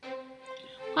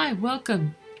Hi,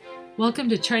 welcome. Welcome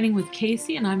to Training with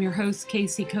Casey, and I'm your host,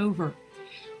 Casey Cover.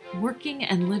 Working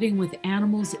and living with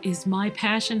animals is my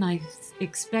passion. I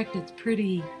expect it's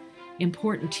pretty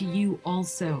important to you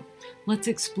also. Let's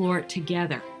explore it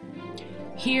together.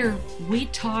 Here, we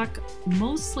talk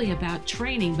mostly about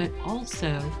training, but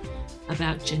also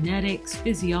about genetics,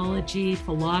 physiology,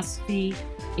 philosophy,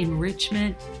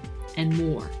 enrichment, and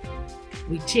more.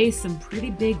 We chase some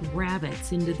pretty big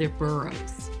rabbits into their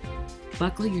burrows.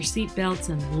 Buckle your seatbelts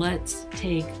and let's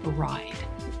take a ride.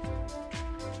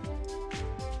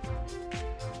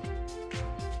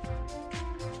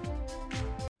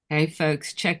 Hey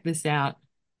folks, check this out.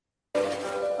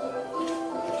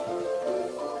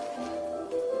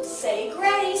 Say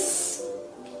grace.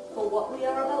 For what we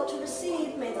are about to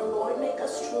receive, may the Lord make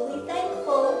us truly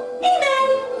thankful. Amen.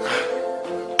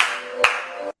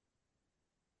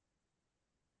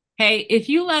 Hey, if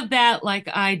you love that like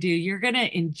I do, you're going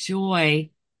to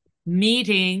enjoy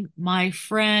meeting my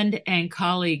friend and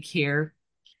colleague here,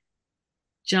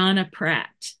 Johnna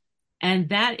Pratt. And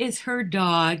that is her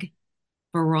dog,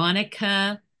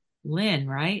 Veronica-Lynn,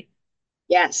 right?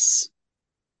 Yes.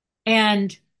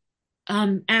 And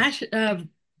Johnna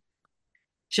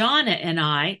and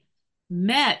I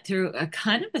met through a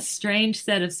kind of a strange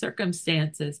set of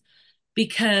circumstances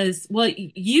because, well,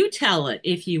 you tell it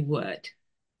if you would.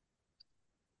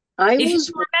 I If you was,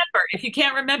 remember, if you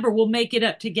can't remember, we'll make it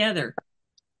up together.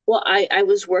 well, I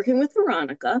was working with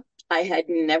Veronica. I had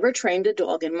never trained a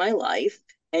dog in my life.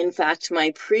 In fact,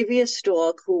 my previous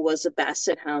dog, who was a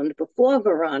basset hound before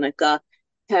Veronica,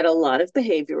 had a lot of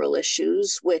behavioral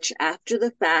issues, which after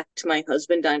the fact, my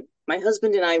husband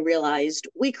and I realized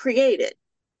we created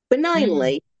Mm.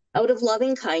 benignly out of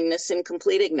loving kindness and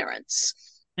complete ignorance.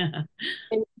 And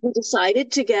we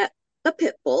decided to get a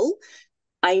pit bull.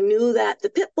 I knew that the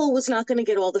pit bull was not going to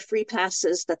get all the free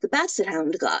passes that the basset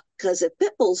hound got, because if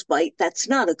pit bulls bite, that's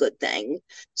not a good thing.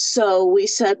 So we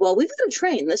said, well, we've got to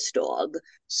train this dog.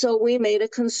 So we made a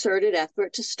concerted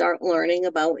effort to start learning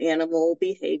about animal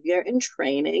behavior and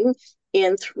training.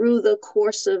 And through the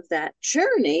course of that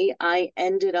journey, I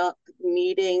ended up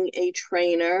meeting a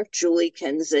trainer, Julie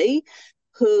Kinsey,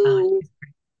 Uh, who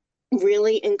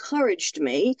really encouraged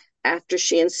me after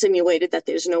she insinuated that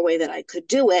there's no way that I could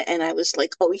do it. And I was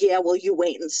like, oh, yeah, well, you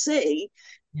wait and see.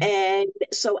 yeah. And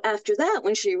so after that,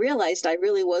 when she realized I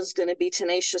really was going to be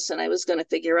tenacious and I was going to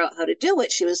figure out how to do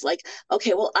it, she was like,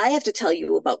 okay, well, I have to tell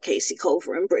you about Casey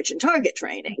Cover and bridge and target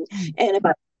training and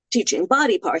about teaching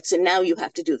body parts. And now you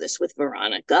have to do this with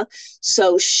Veronica.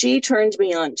 So she turned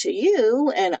me on to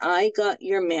you and I got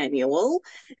your manual.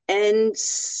 And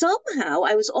somehow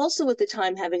I was also at the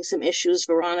time having some issues.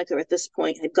 Veronica at this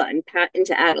point had gotten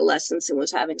into adolescence and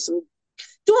was having some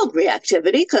dog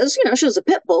reactivity because, she was a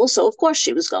pit bull. So, of course,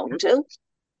 she was going to.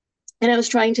 And I was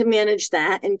trying to manage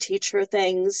that and teach her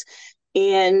things.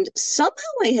 And somehow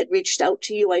I had reached out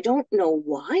to you. I don't know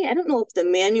why. I don't know if the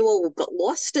manual got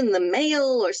lost in the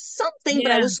mail or something,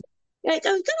 but I Yeah. was got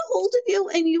a hold of you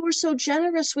and you were so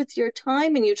generous with your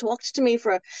time and you talked to me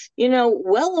for,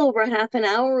 well over half an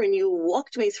hour and you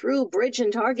walked me through bridge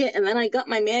and target and then I got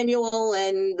my manual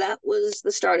and that was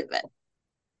the start of it.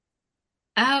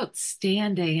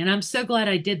 Outstanding. And I'm so glad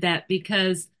I did that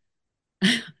because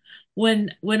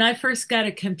when I first got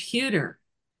a computer,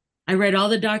 I read all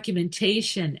the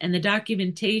documentation and the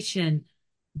documentation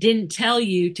didn't tell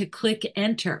you to click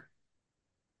enter.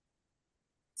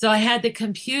 So I had the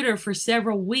computer for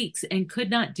several weeks and could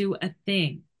not do a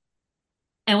thing.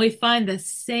 And we find the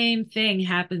same thing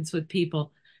happens with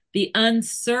people. The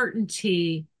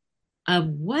uncertainty of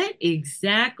what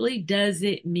exactly does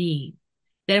it mean?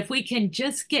 That if we can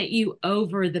just get you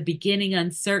over the beginning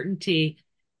uncertainty,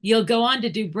 you'll go on to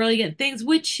do brilliant things,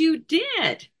 which you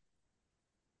did.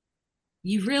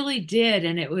 You really did.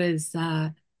 And it was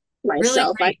really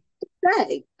Myself, I great.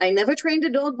 say, I never trained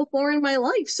a dog before in my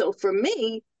life. So for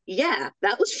me, yeah,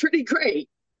 that was pretty great.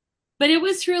 But it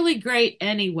was really great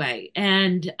anyway.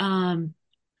 And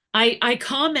I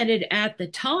commented at the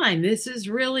time, this is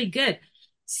really good.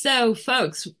 So,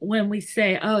 folks, when we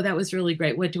say, oh, that was really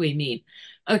great, what do we mean?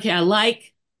 Okay,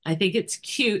 I think it's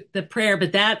cute, the prayer,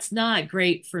 but that's not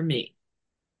great for me.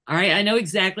 All right, I know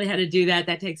exactly how to do that.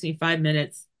 That takes me 5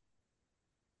 minutes.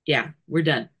 Yeah, we're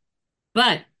done.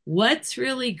 But what's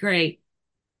really great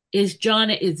is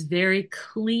Johnna is very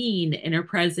clean in her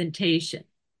presentation.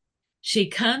 She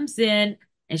comes in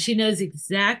and she knows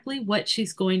exactly what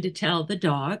she's going to tell the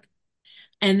dog.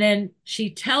 And then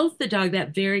she tells the dog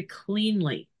that very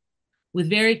cleanly, with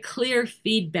very clear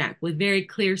feedback, with very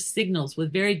clear signals,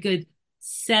 with very good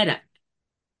setup.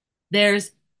 There's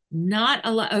not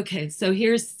a lot. Okay, so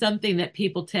here's something that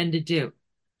people tend to do.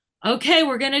 Okay,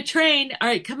 we're going to train. All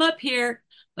right, come up here.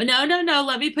 Oh, no, no, no.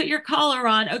 Let me put your collar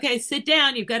on. Okay, sit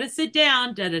down. You've got to sit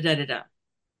down. Da, da, da, da, da.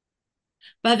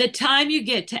 By the time you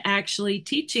get to actually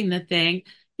teaching the thing,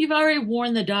 you've already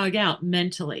worn the dog out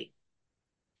mentally.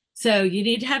 So you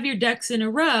need to have your ducks in a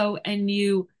row and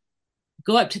you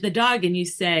go up to the dog and you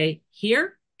say,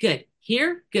 here, good,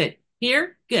 here, good,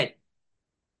 here, good.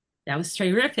 That was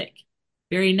terrific.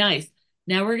 Very nice.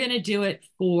 Now we're going to do it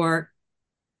for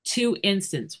 2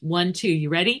 instants. 1, 2. You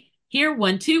ready? Here,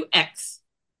 1, 2, X.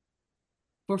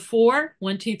 For 4,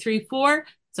 1, 2, 3, 4.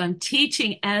 So I'm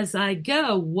teaching as I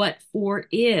go what 4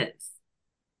 is.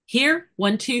 Here,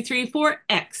 1, 2, 3, 4,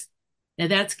 X. Now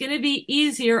that's going to be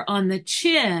easier on the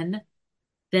chin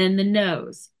than the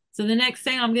nose. So the next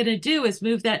thing I'm going to do is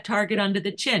move that target onto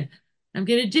the chin. I'm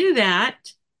going to do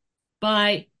that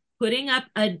by putting up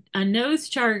a nose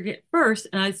target first.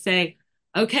 And I say,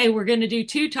 okay, we're going to do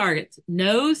 2 targets,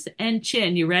 nose and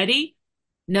chin. You ready?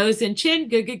 Nose and chin.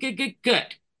 Good, good, good, good,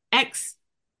 good. X.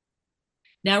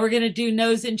 Now we're going to do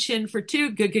nose and chin for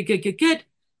 2. Good, good, good, good, good.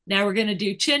 Now we're going to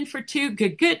do chin for 2.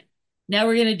 Good, good. Now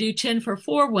we're going to do chin for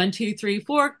 4. 1, 2, 3,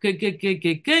 4. Good, good, good,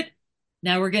 good, good.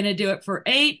 Now we're going to do it for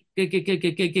 8. Good, good, good,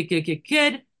 good, good, good, good, good,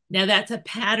 good. Now that's a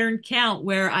pattern count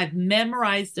where I've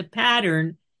memorized a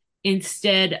pattern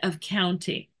instead of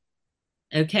counting.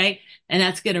 Okay. And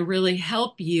that's going to really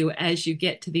help you as you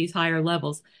get to these higher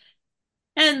levels.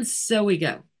 And so we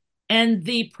go. And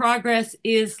the progress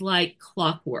is like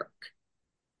clockwork.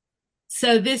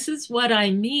 So this is what I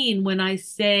mean when I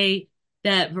say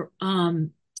that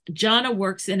Johnna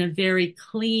works in a very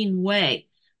clean way.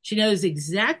 She knows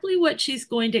exactly what she's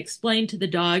going to explain to the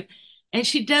dog, and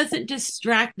she doesn't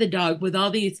distract the dog with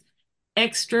all these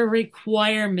extra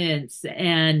requirements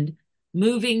and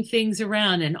moving things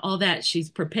around and all that. She's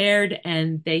prepared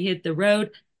and they hit the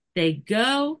road, they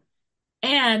go,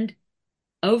 and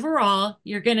overall,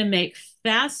 you're going to make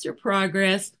faster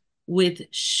progress with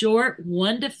short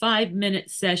 1 to 5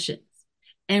 minute sessions.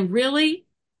 And really,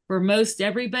 for most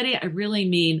everybody, I really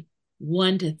mean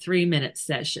 1 to 3 minute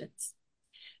sessions.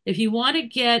 If you want to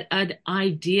get an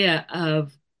idea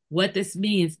of what this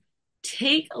means,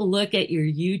 take a look at your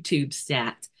YouTube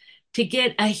stats. To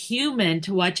get a human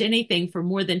to watch anything for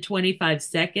more than 25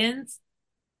 seconds,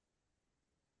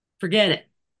 forget it.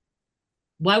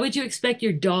 Why would you expect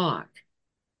your dog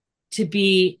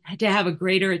to have a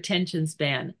greater attention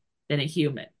span than a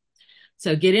human?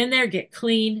 So get in there, get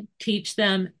clean, teach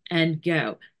them, and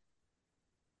go.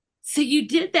 So you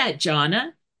did that,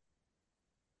 Johnna.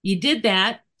 You did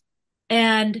that.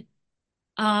 And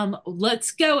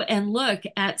let's go and look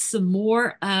at some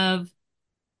more of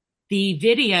the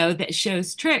video that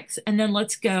shows tricks. And then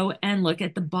let's go and look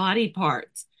at the body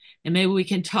parts. And maybe we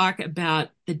can talk about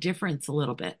the difference a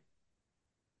little bit.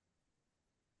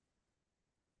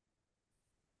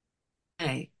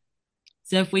 Okay.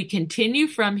 So if we continue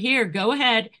from here, go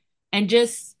ahead and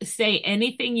just say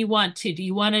anything you want to. Do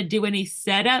you want to do any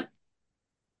setup?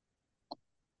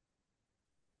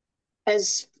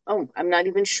 I'm not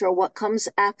even sure what comes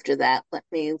after that. Let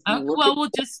me Okay, look well, at we'll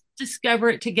just discover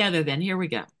it together then. Here we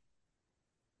go.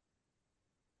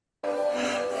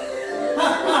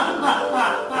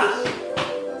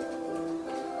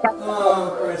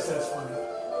 Oh, Chris, that's funny.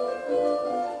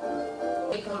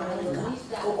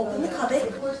 Go open the cupboard.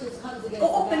 Go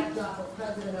open.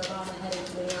 President Obama headed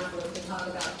to Minneapolis to talk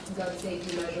about gun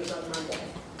safety measures on Monday.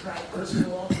 Right.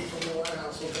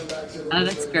 Oh,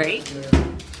 that's great.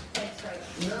 Thanks, Frank.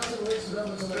 Leave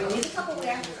the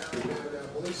Tupperware.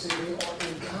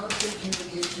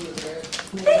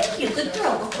 Thank you. Good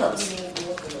girl. Go close.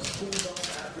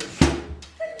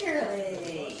 Good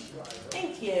girlie.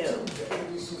 Thank you.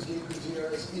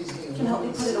 Can you help me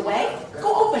put it away? Go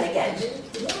open again.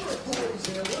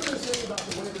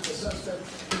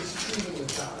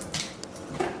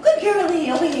 Good girlie.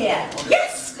 Over here.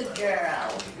 Yes. Good girl.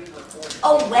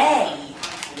 Away.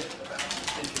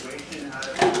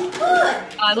 Good.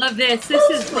 I love this. This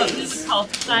is what we call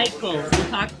cycles. We'll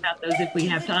talk about those if we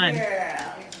have time.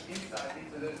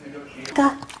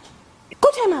 Go.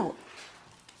 Go time out.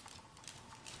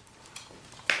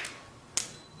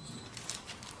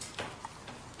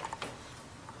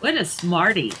 What a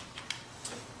smarty.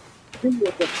 I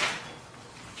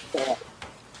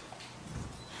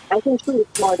think she was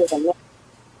smarter than that.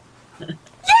 Yay!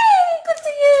 Good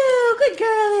for you. Good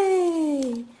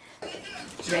girlie.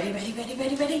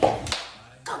 Ready. Go.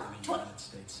 Toy.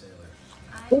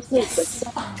 This is the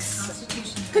Box.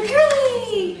 Good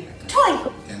girlie. Toy.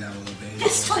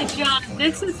 Yes, toy. John,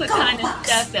 this is the kind of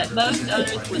stuff that most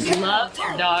owners would love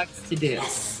their dogs to do.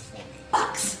 Yes.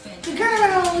 Box. Good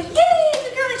girl. Yay!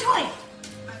 Good girlie. Toy.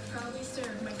 I proudly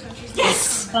served my country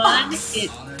fun. Bucks.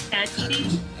 It's catchy.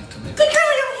 Good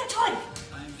girl, you only toy.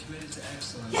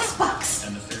 Yes, Bucks.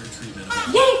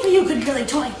 Yay for you, good girly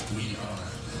toy.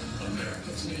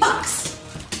 Bucks.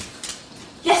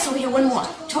 Yes, over here, one more.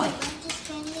 Toy.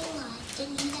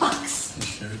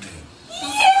 Bucks.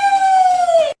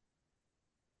 Yay!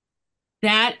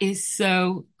 That is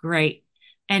so great.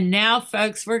 And now,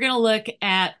 folks, we're going to look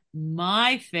at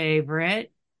my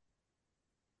favorite,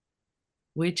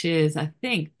 which is, I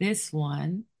think, this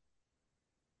one.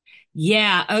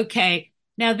 Yeah, okay.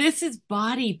 Now, this is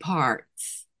body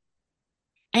parts.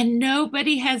 And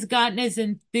nobody has gotten as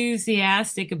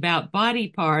enthusiastic about body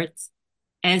parts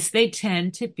as they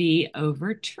tend to be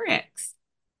over tricks.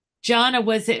 Johnna,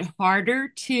 was it harder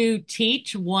to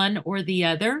teach one or the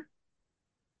other?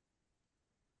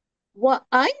 What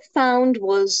I found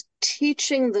was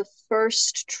teaching the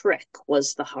first trick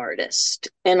was the hardest.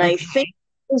 And I think Okay.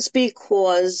 it was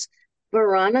because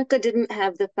Veronica didn't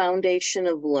have the foundation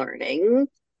of learning.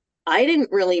 I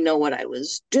didn't really know what I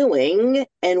was doing,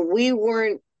 and we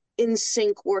weren't in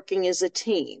sync working as a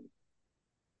team.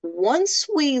 Once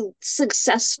we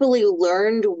successfully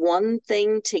learned one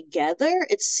thing together,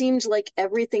 it seemed like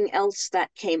everything else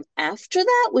that came after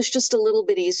that was just a little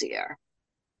bit easier.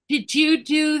 Did you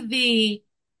do the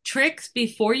tricks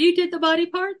before you did the body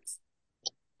parts?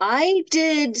 I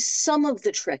did some of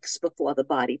the tricks before the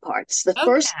body parts. The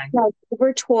first Okay. thing I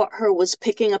ever taught her was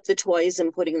picking up the toys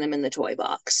and putting them in the toy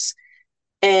box.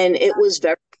 And it was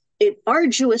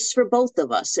arduous for both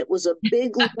of us. It was a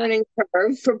big learning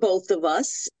curve for both of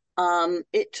us.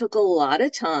 It took a lot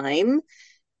of time.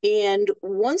 And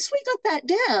once we got that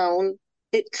down,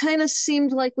 it kind of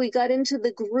seemed like we got into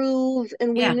the groove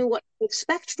and we Yeah. knew what to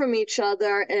expect from each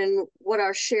other and what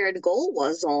our shared goal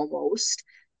was almost.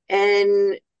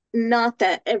 And not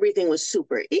that everything was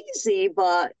super easy,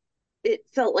 but it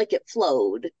felt like it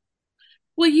flowed.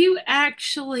 Well, you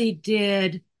actually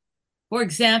did, for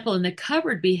example, in the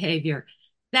cupboard behavior,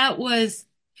 that was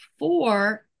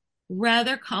four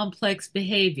rather complex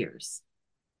behaviors.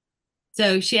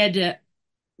 So she had to,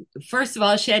 first of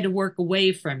all, she had to work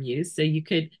away from you. So you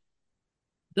could,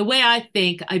 the way I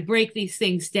think, I break these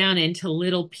things down into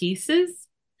little pieces.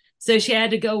 So she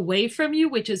had to go away from you,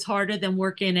 which is harder than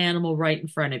working an animal right in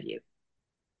front of you.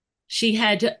 She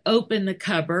had to open the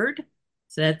cupboard.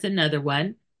 So that's another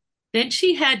one. Then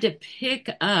she had to pick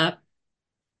up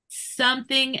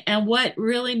something. And what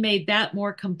really made that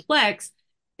more complex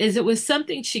is it was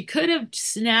something she could have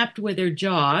snapped with her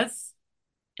jaws.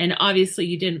 And obviously,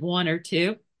 you didn't want her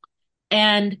to.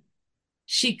 And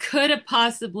she could have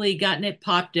possibly gotten it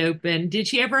popped open. Did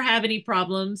she ever have any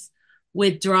problems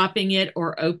with dropping it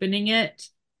or opening it?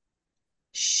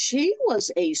 She was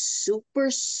a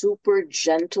super, super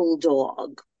gentle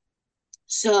dog.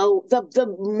 So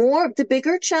the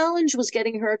bigger challenge was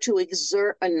getting her to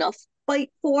exert enough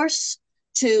bite force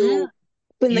Mm, to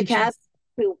open the cab interesting.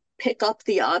 to pick up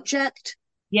the object.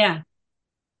 Yeah,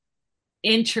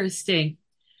 interesting.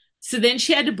 So then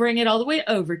she had to bring it all the way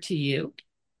over to you.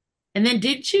 And then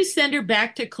didn't you send her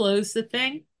back to close the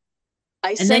thing?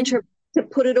 I And then sent her to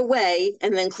put it away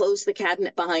and then close the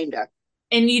cabinet behind her.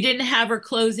 and you didn't have her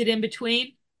close it in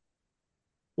between?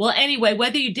 Well, anyway,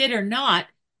 whether you did or not,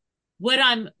 what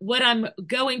I'm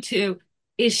going to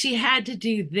is she had to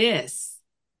do this.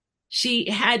 She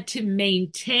had to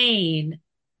maintain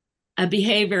a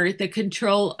behavior, the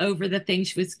control over the thing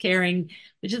she was carrying,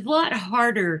 which is a lot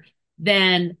harder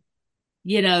than,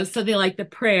 something like the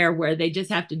prayer where they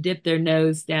just have to dip their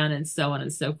nose down and so on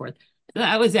and so forth. So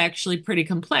that was actually pretty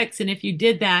complex. And if you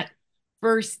did that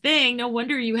first thing, no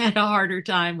wonder you had a harder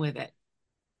time with it.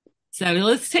 So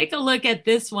let's take a look at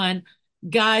this one.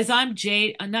 Guys, I'm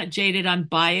not jaded, I'm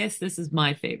biased. This is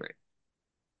my favorite.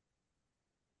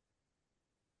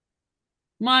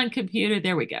 Come on, computer.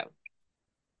 There we go.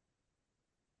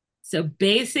 So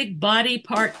basic body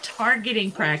part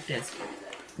targeting practice.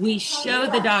 We show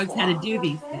the dogs how to do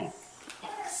these things.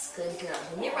 X, good girl.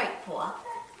 In your right paw.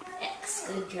 X,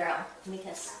 good girl.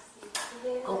 Because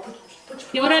go put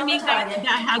See your what paws I on the mean by target.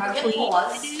 how Target clean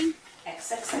paws. it is?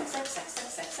 X, X, X, X, X,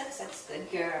 X, X, X, X.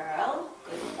 Good girl.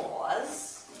 Good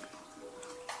paws.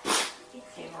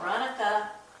 Okay,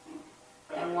 Veronica,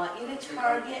 I want you to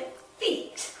target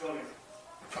feet.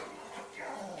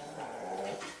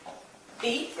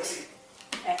 Feet.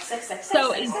 X, X, X, X,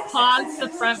 So X, is X, paws X, the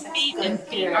X, front X, X. feet and Good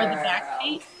feet are the back girl.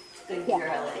 feet? Good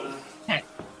girlie. Okay.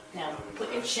 Now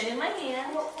put your chin in my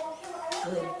hand.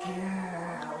 Good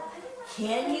girl.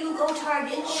 Can you go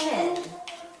target chin?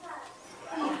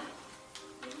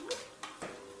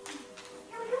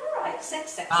 X,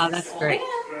 X, X, Oh, X. that's Hold great.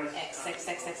 on. X, X,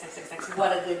 X, X, X, X, X.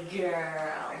 What a good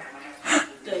girl.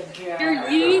 Good You're girl.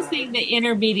 using the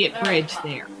intermediate bridge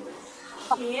there.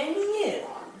 Can you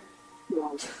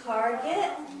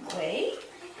target, wait,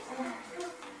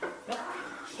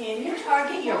 can you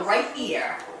target your right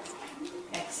ear?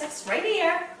 XX, right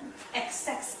ear.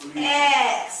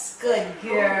 XXX. Good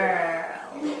girl.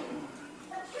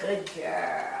 Good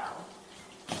girl.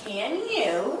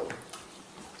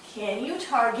 Can you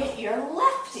target your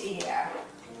left ear?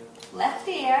 Left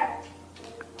ear.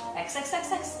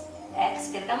 XXXX.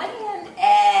 X, get it on my hand.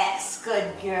 X.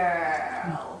 Good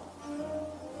girl.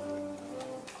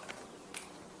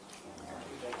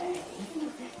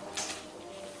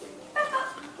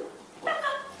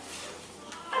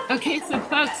 Okay, so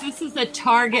folks, this is a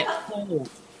target hold.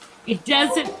 It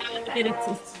doesn't mean that it's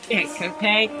a stick,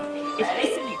 okay? It's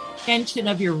just Ready? an extension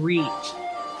of your reach.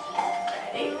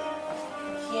 Ready?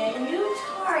 Can you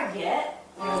target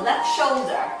your left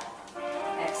shoulder?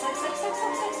 X, X, X, X,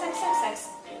 X, X, X, X, X.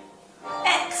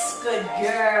 X, good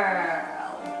girl.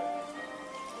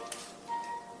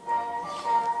 Come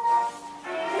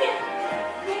here.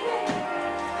 Come here.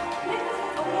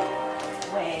 Okay.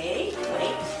 Wait.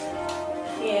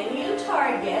 Can you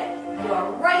target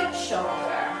your right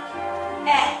shoulder?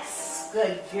 X,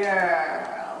 good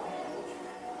girl.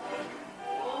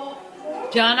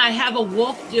 John, I have a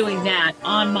wolf doing that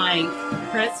on my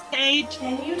press page.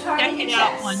 Can you target Check your it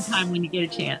out chest? one time when you get a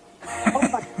chance.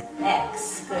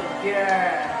 X, good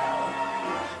girl.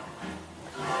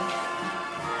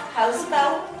 How's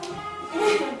about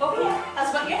over here? How's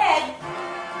about your head?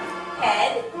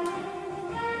 Head.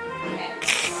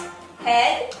 X.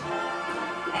 Head.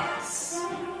 X.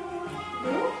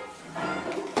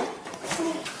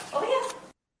 Over here.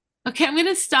 Okay, I'm going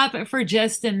to stop it for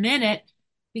just a minute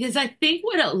because I think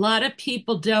what a lot of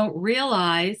people don't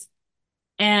realize,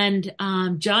 and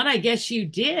John, I guess you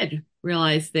did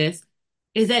realize this,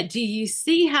 is that do you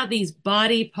see how these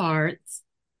body parts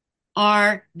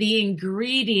are the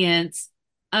ingredients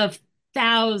of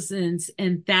thousands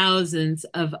and thousands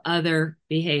of other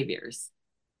behaviors?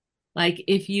 Like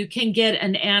if you can get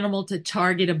an animal to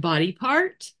target a body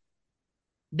part,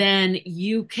 then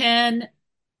you can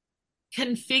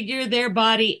configure their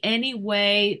body any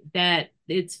way that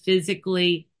it's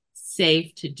physically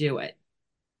safe to do it.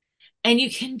 And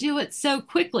you can do it so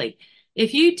quickly.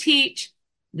 If you teach,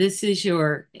 this is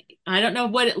your, I don't know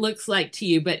what it looks like to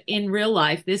you, but in real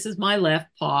life, this is my left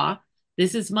paw,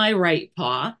 this is my right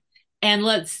paw. And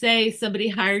let's say somebody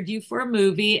hired you for a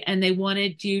movie and they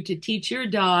wanted you to teach your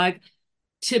dog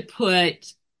to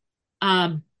put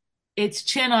um, its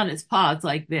chin on its paws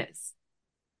like this.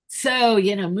 So,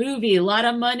 movie, a lot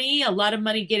of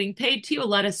money getting paid to you, a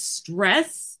lot of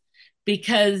stress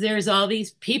because there's all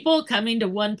these people coming to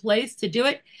one place to do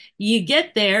it. You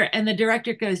get there and the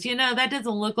director goes, that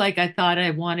doesn't look like I thought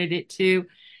I wanted it to.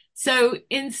 So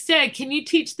instead, can you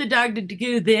teach the dog to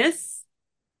do this?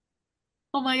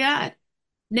 Oh my God.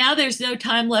 Now there's no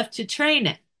time left to train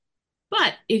it.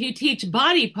 But if you teach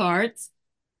body parts,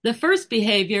 the first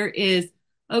behavior is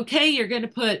okay, you're going to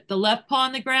put the left paw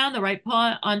on the ground, the right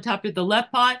paw on top of the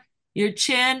left paw, your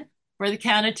chin for the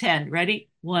count of 10. Ready?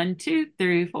 1, 2,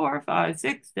 3, 4, 5,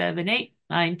 6, 7, 8,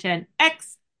 9, 10.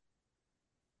 X.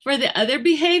 For the other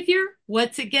behavior,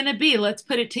 what's it going to be? Let's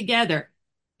put it together.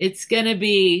 It's going to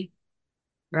be,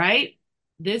 right?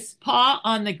 This paw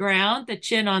on the ground, the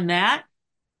chin on that,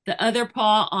 the other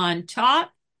paw on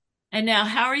top. And now,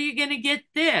 how are you going to get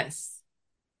this?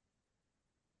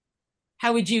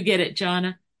 How would you get it,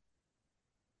 Johnna?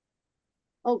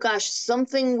 Oh gosh,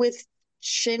 something with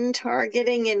chin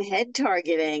targeting and head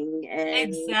targeting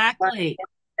and Exactly.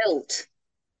 built.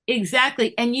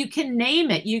 Exactly. And you can name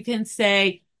it. You can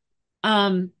say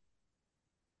 45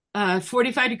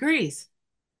 degrees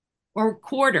or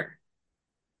quarter,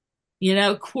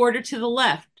 quarter to the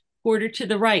left, quarter to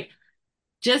the right.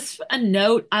 Just a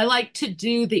note, I like to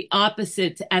do the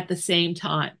opposites at the same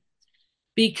time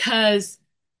because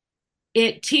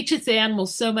it teaches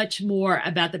animals so much more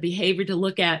about the behavior to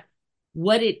look at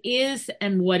what it is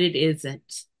and what it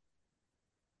isn't.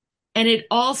 And it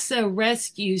also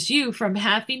rescues you from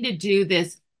having to do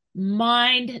this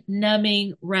mind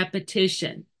numbing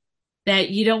repetition that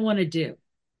you don't want to do.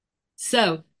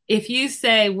 So if you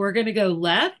say, we're going to go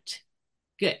left,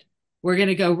 good. We're going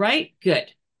to go right,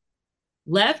 good.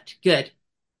 Left, good.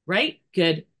 Right,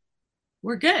 good.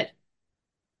 We're good.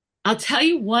 I'll tell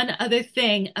you one other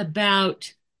thing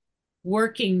about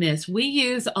working this. We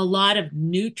use a lot of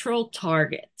neutral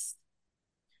targets.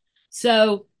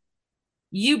 So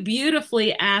you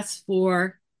beautifully ask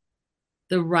for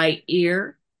the right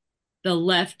ear, the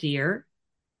left ear,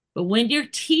 but when you're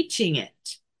teaching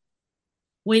it,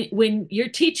 When you're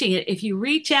teaching it, if you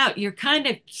reach out, you're kind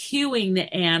of cueing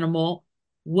the animal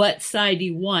what side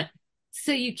you want.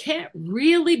 So you can't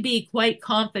really be quite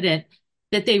confident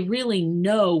that they really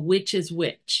know which is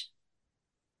which.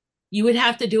 You would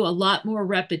have to do a lot more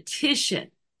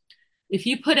repetition. If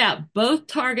you put out both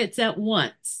targets at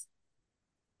once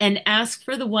and ask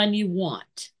for the one you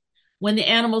want, when the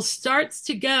animal starts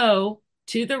to go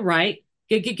to the right,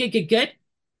 good, good, good, good, good,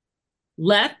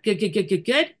 left, good, good, good, good,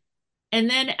 good, and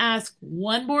then ask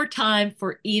one more time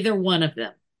for either one of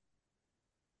them.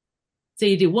 So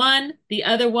you do one, the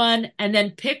other one, and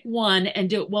then pick one and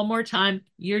do it one more time.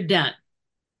 You're done.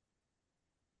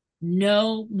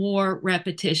 No more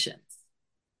repetitions.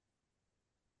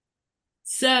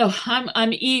 So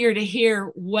I'm eager to hear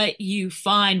what you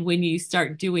find when you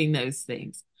start doing those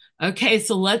things. Okay,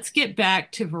 so let's get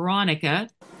back to Veronica.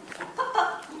 Up,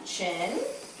 up, chin,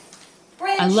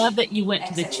 bridge. I love that you went to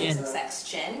X, the X, chin. X, X, X,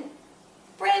 chin,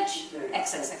 bridge,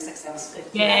 X, X, X, X, X, good.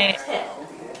 Yay. Left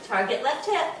hip, target left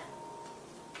hip,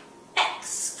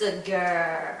 X, good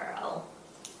girl.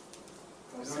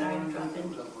 Sorry, I'm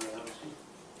dropping.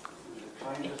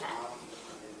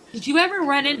 Did you ever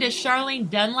run into Charlene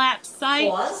Dunlap's site,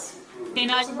 Pause.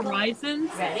 Canine Horizons?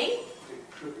 Ready?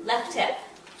 Left hip,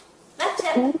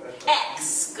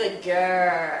 X, good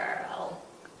girl.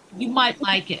 You might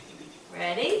like it.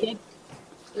 Ready?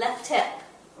 Left hip,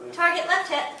 target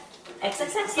left hip, X,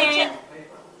 X, X, left hip,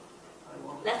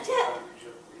 left hip,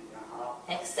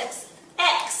 X, X,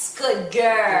 X, good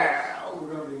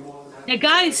girl. Now,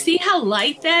 guys, see how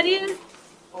light that is?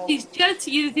 He's just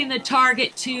using the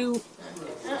target to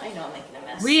Oh, I know I'm making a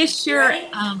mess. reassure Ready?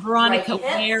 Veronica Right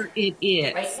hip. where it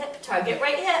is. Right hip, target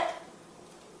right hip.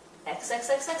 X, X,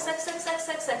 X, X, X, X, X,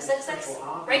 X, X, X, X.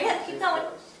 Right hip, keep going.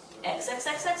 X, X,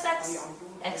 X, X, X.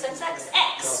 X, X, X,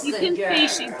 X. You Good can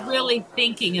see she's really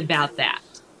thinking about that.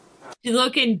 She's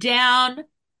looking down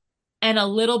and a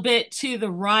little bit to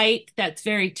the right. That's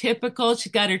very typical.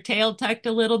 She's got her tail tucked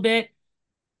a little bit.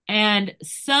 And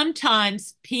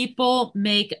sometimes people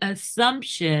make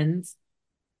assumptions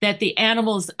that the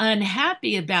animal's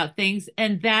unhappy about things,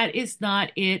 and that is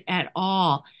not it at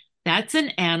all. That's an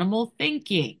animal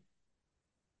thinking.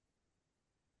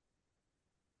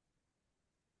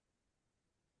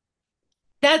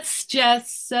 That's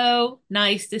just so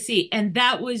nice to see. And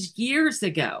that was years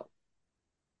ago.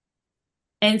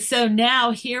 And so now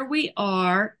here we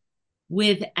are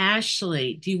with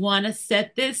Ashley. Do you want to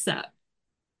set this up?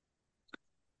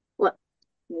 Well,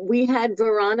 we had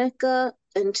Veronica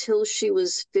until she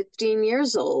was 15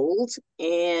 years old.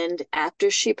 And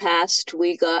after she passed,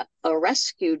 we got a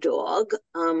rescue dog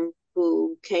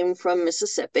who came from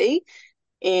Mississippi.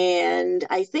 And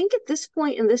I think at this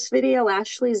point in this video,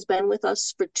 Ashley's been with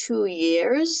us for 2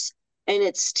 years, and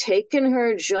it's taken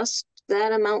her just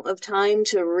that amount of time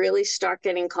to really start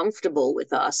getting comfortable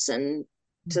with us and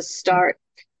to start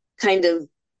kind of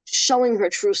showing her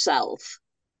true self.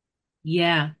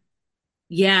 Yeah.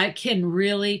 Yeah, it can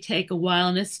really take a while.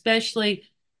 And especially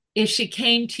if she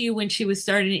came to you when she was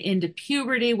starting into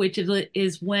puberty, which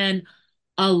is when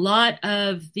a lot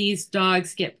of these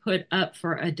dogs get put up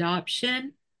for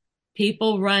adoption.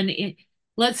 People run in.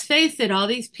 Let's face it, all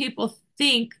these people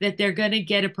think that they're going to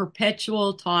get a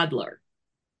perpetual toddler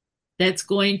that's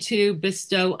going to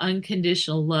bestow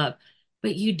unconditional love,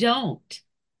 but you don't.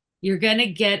 You're going to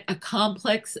get a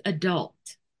complex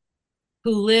adult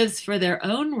who lives for their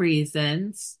own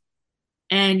reasons,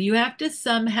 and you have to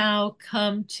somehow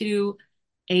come to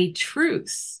a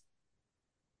truce.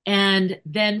 And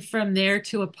then from there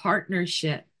to a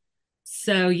partnership.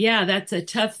 So, yeah, that's a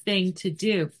tough thing to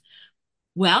do.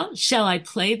 Well, shall I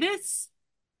play this?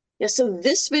 Yeah, so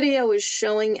this video is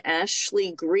showing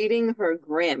Ashley greeting her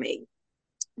Grammy.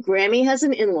 Grammy has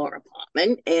an in-law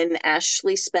apartment, and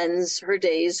Ashley spends her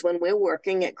days when we're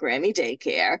working at Grammy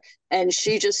daycare, and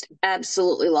she just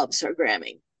absolutely loves her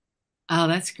Grammy. Oh,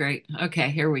 that's great.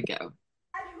 Okay, here we go.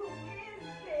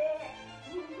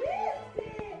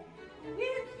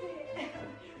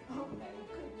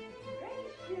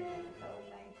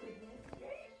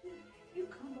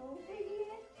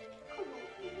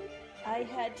 I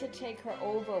had to take her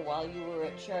over while you were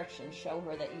at church and show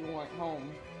her that you weren't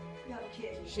home.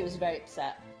 She was very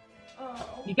upset.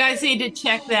 You guys need to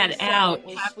check that out. It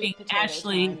was Having sweet potato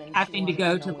Ashley time, and she having to wanted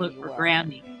go to to know where look you for were.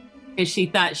 Grammy because she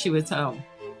thought she was home.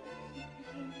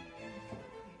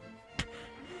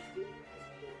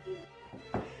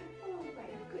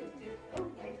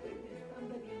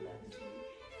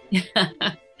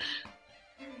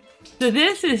 So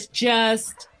this is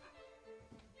just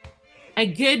a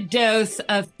good dose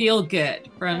of feel good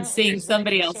from seeing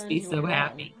somebody else be so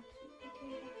happy.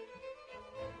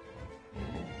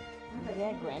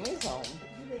 Yeah, Grammy's home.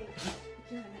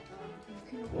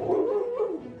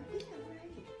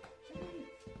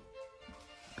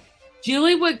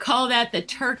 Julie would call that the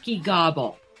turkey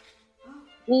gobble.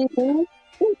 Mhm.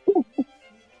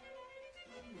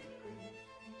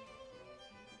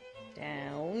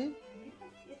 Down.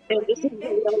 And this is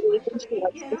the only reason she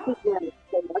likes to see Granny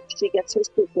so much. She gets her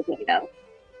sweet potato.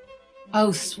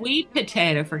 Oh, sweet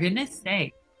potato, for goodness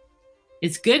sake.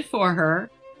 It's good for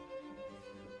her.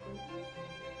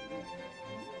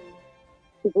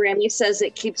 Grammy says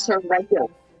it keeps her regular.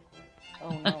 Oh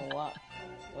no, what?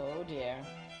 Oh dear.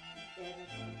 Oh,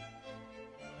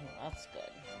 that's good.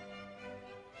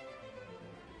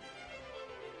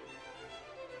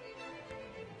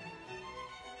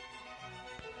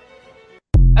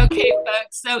 Okay,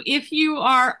 folks. So if you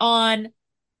are on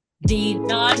the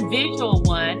non-visual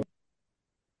one,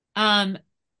 um,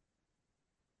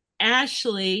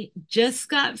 Ashley just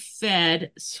got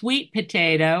fed sweet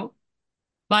potato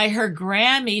by her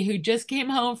Grammy, who just came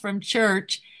home from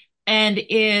church and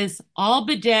is all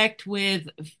bedecked with,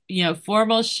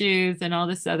 formal shoes and all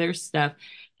this other stuff.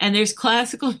 And there's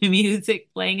classical music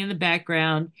playing in the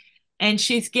background, and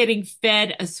she's getting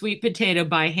fed a sweet potato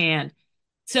by hand.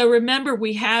 So remember,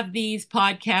 we have these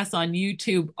podcasts on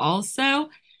YouTube also.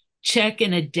 Check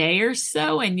in a day or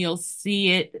so, and you'll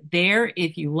see it there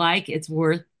if you like. It's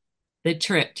worth the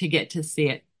trip to get to see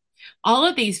it. All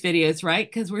of these videos, right?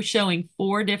 Because we're showing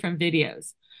 4 different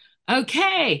videos.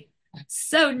 Okay,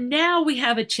 so now we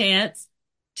have a chance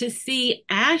to see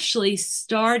Ashley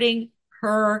starting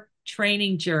her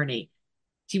training journey.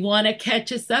 Do you want to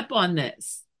catch us up on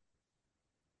this?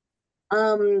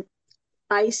 Um,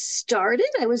 I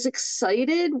was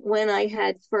excited when I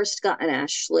had first gotten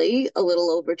Ashley a little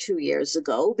over 2 years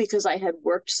ago because I had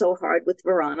worked so hard with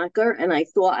Veronica and I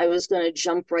thought I was going to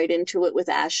jump right into it with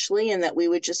Ashley and that we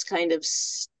would just kind of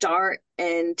start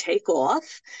and take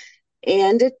off.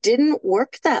 And it didn't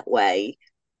work that way.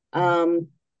 Um,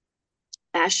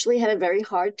 Ashley had a very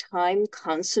hard time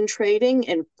concentrating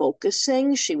and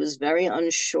focusing. She was very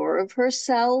unsure of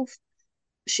herself.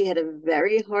 She had a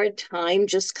very hard time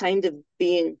just kind of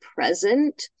being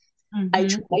present. I Mm-hmm.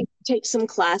 tried to take some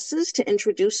classes to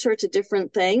introduce her to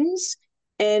different things,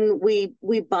 and we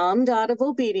bombed out of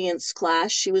obedience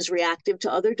class. She was reactive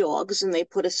to other dogs, and they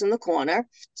put us in the corner,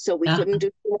 so we couldn't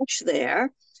do much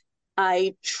there.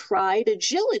 I tried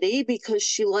agility because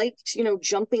she liked,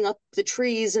 jumping up the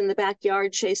trees in the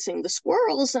backyard chasing the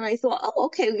squirrels. And I thought, oh,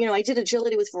 okay, I did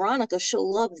agility with Veronica.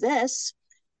 She'll love this.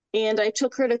 And I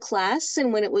took her to class.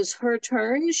 And when it was her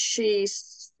turn, she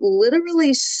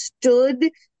literally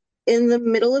stood in the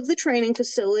middle of the training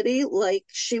facility like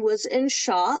she was in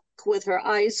shock with her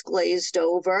eyes glazed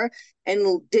over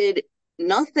and did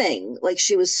nothing, like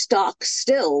she was stock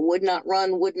still, would not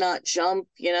run, would not jump.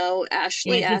 Yeah,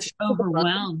 Ashley, just Ashley,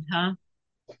 overwhelmed, huh?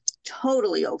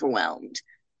 totally overwhelmed.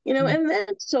 Mm. And then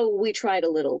so we tried a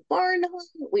little barn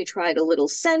hunt, we tried a little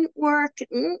scent work.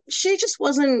 She just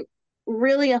wasn't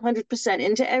really 100%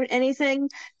 into anything.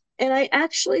 And I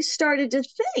actually started to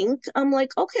think, I'm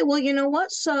like, okay, well, you know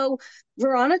what? So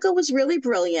Veronica was really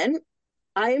brilliant.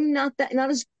 I'm not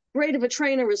as great of a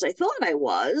trainer as I thought I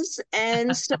was.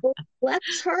 And so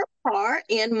bless her part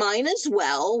and mine as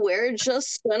well. We're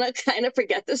just gonna kind of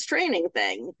forget this training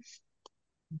thing.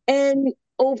 And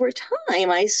over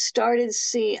time, I started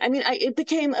seeing, it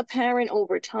became apparent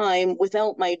over time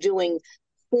without my doing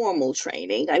formal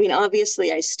training.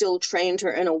 Obviously, I still trained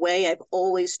her in a way. I've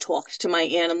always talked to my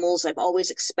animals. I've always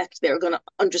expect they're going to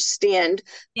understand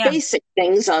Yeah, basic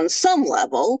things on some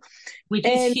level. which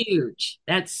is And huge.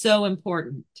 That's so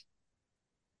important.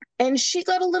 she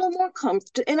got a little more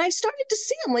comfortable. And I started to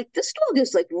see, I'm like, this dog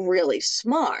is like really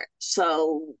smart.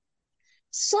 So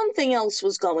something else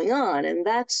was going on. And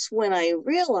that's when I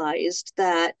realized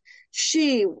that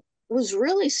she was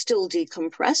really still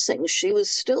decompressing. She was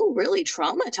still really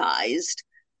traumatized.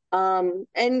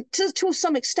 And to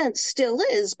some extent still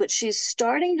is, but she's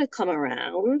starting to come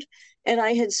around. And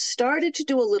I had started to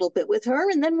do a little bit with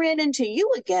her and then ran into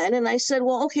you again. And I said,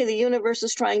 well, okay, the universe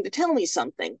is trying to tell me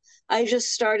something. I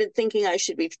just started thinking I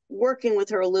should be working with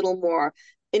her a little more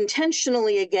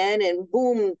intentionally again. And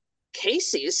boom,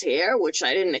 Casey's here, which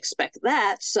I didn't expect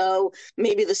that. So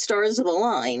maybe the stars have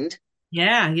aligned.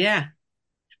 Yeah, yeah.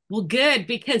 Well, good,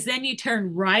 because then you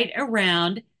turn right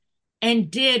around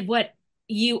and did what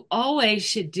you always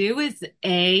should do is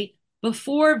a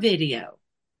before video.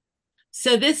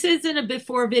 So this isn't a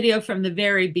before video from the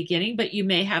very beginning, but you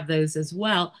may have those as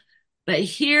well. But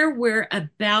here we're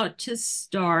about to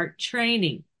start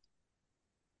training.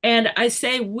 And I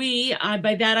say we,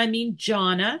 by that I mean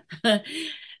Johnna.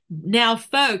 Now,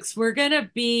 folks, we're going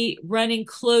to be running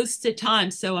close to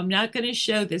time, so I'm not going to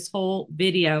show this whole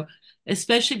video,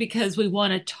 especially because we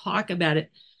want to talk about it.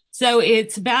 So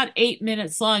it's about 8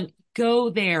 minutes long. Go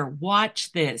there,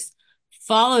 watch this,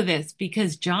 follow this,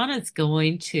 because Johnna's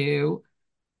going to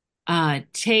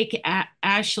take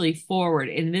Ashley forward,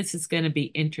 and this is going to be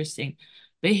interesting.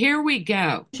 But here we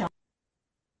go.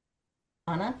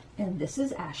 Johnna, and this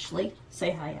is Ashley.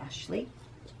 Say hi, Ashley.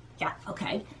 Yeah,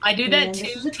 okay. I do that And too,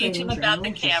 this is a teach training him about the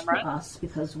journal just for camera. us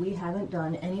because we haven't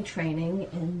done any training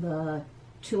in the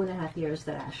 2.5 years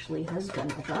that Ashley has been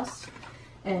with us.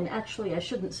 And actually, I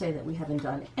shouldn't say that we haven't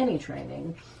done any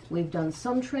training. We've done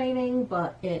some training,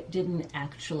 but it didn't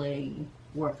actually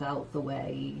work out the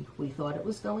way we thought it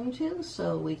was going to.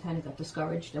 So we kind of got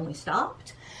discouraged and we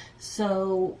stopped.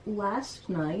 So last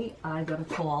night, I got a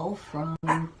call from,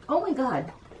 oh my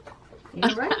God,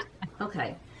 you're right?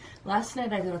 Okay. Last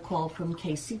night I got a call from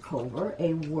Casey Cover,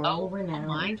 a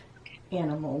world-renowned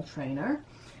animal trainer.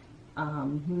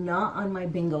 Not on my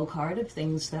bingo card of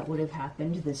things that would have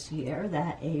happened this year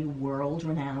that a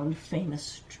world-renowned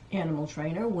famous animal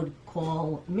trainer would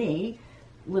call me,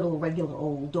 little regular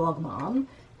old dog mom,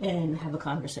 and have a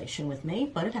conversation with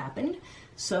me, but it happened.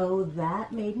 So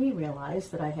that made me realize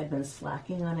that I had been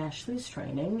slacking on Ashley's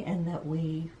training and that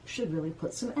we should really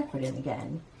put some effort in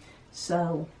again.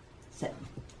 So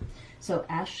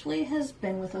Ashley has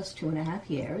been with us 2.5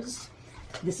 years.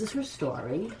 This is her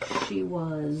story. She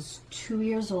was 2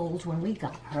 years old when we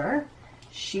got her.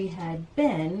 She had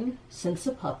been, since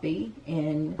a puppy,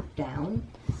 down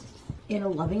in a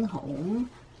loving home,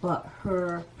 but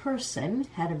her person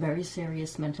had a very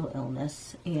serious mental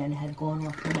illness and had gone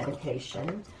off her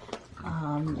medication,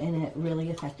 and it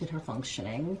really affected her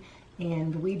functioning.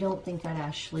 And we don't think that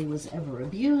Ashley was ever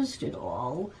abused at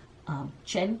all.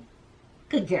 Chin,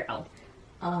 good girl.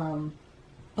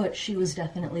 But she was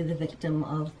definitely the victim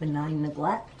of benign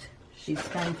neglect. She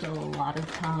spent a lot of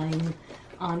time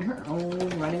on her own,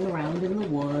 running around in the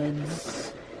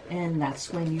woods. And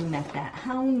that's when you met that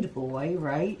hound boy,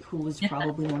 right? Who was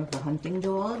probably one of the hunting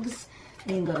dogs.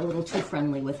 And got a little too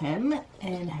friendly with him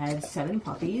and had 7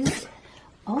 puppies.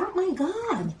 Oh my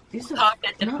God. These are not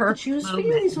the chews for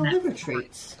you. These are liver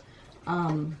treats.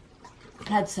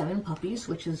 Had 7 puppies,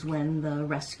 which is when the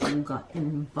rescue got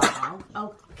involved.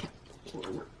 Okay.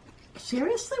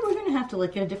 Seriously? We're going to have to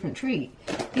get a different treat.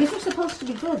 These are supposed to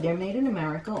be good. They're made in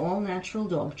America, all natural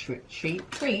dog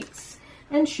treats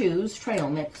and chews, trail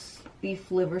mix,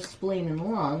 beef liver, spleen, and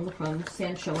lung from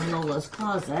Sancho and Lola's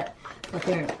closet, but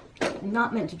they're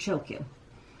not meant to choke you.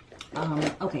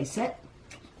 Okay, sit.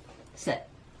 Sit.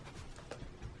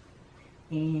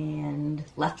 And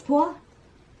left paw.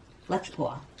 Left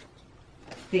paw.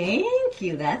 Thank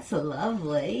you. That's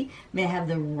lovely. May I have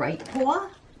the right paw?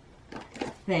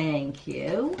 Thank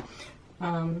you.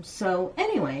 So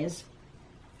anyways,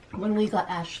 when we got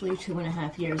Ashley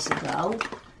 2.5 years ago,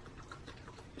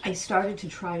 I started to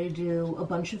try to do a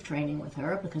bunch of training with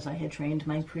her because I had trained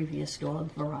my previous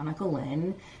dog,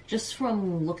 Veronica-Lynn, just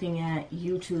from looking at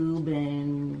YouTube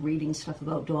and reading stuff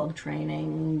about dog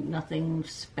training, nothing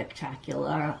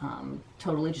spectacular,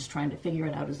 totally just trying to figure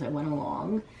it out as I went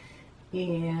along.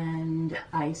 And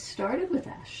I started with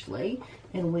Ashley,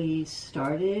 and we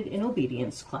started in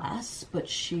obedience class, but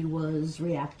she was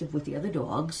reactive with the other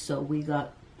dogs, so we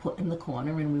got put in the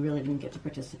corner and we really didn't get to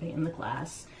participate in the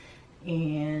class.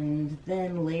 And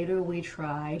then later we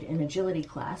tried an agility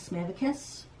class. May I have a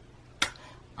kiss?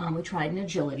 We tried an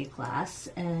agility class,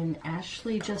 and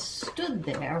Ashley just stood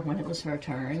there when it was her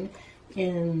turn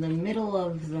in the middle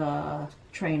of the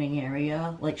training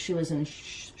area, like she was in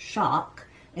shock,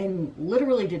 and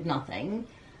literally did nothing.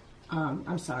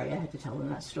 I'm sorry, I had to tell them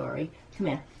that story. Come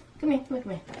here. Come here, come here,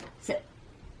 come here. Sit.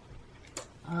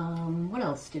 What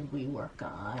else did we work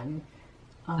on?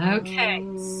 Okay,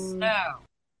 so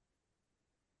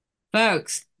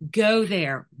folks, go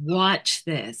there, watch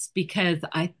this, because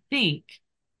I think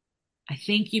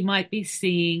you might be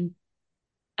seeing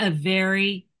a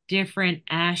very different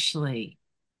Ashley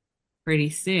pretty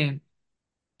soon.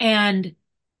 And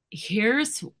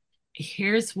here's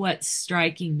what's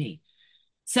striking me.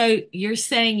 So you're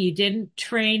saying you didn't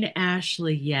train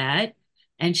Ashley yet,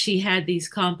 and she had these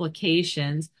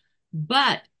complications,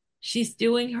 but she's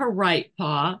doing her right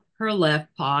paw, her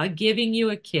left paw, giving you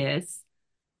a kiss,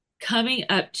 coming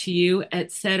up to you,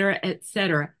 etc.,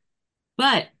 etc.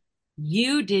 But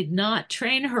you did not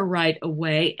train her right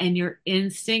away, and your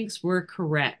instincts were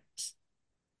correct.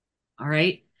 All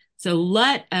right. So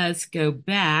let us go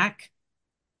back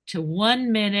to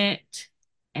 1 minute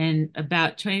and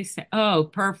about 20 seconds. Oh,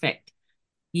 perfect.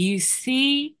 You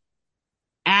see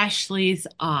Ashley's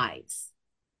eyes.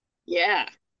 Yeah.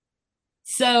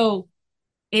 So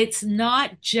it's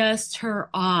not just her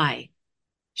eye.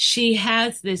 She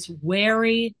has this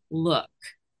wary look.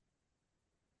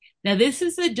 Now, this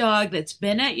is a dog that's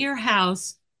been at your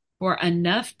house for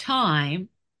enough time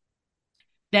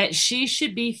that she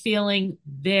should be feeling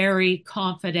very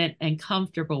confident and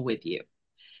comfortable with you.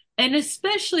 And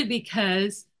especially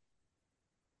because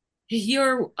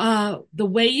you're the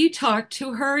way you talk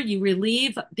to her, you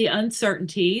relieve the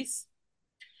uncertainties.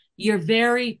 You're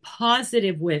very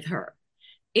positive with her.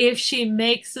 If she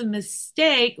makes a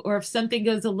mistake or if something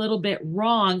goes a little bit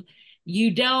wrong,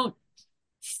 you don't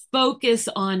focus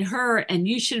on her and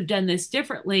you should have done this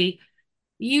differently.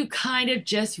 You kind of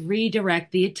just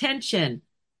redirect the attention.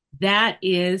 That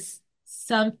is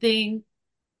something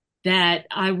that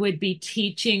I would be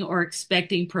teaching or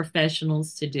expecting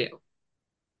professionals to do.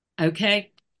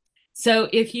 Okay. So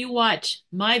if you watch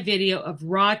my video of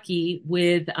Rocky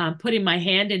with putting my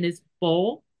hand in his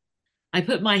bowl, I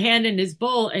put my hand in his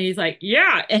bowl and he's like,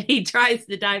 yeah. And he tries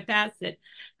to dive past it.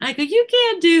 I go, you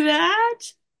can't do that.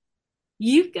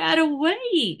 You've got to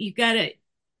wait. You've got to,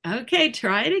 okay,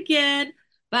 try it again.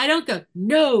 But I don't go,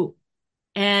 no,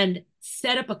 and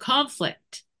set up a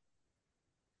conflict.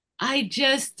 I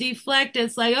just deflect.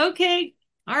 It's like, okay,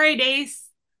 all right, Ace,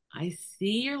 I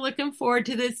see you're looking forward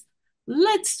to this.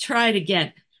 Let's try it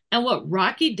again. And what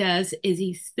Rocky does is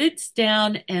he sits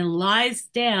down and lies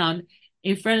down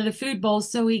in front of the food bowl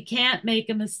so he can't make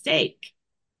a mistake.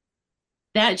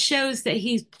 That shows that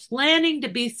he's planning to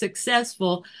be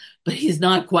successful, but he's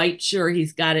not quite sure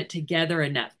he's got it together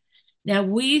enough. Now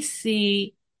we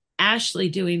see Ashley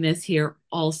doing this here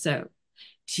also.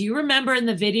 Do you remember in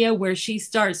the video where she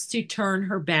starts to turn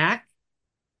her back?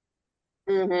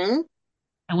 Mm-hmm.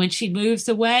 And when she moves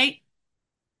away,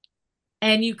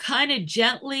 and you kind of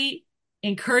gently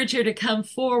encourage her to come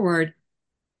forward,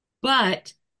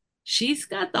 but she's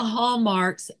got the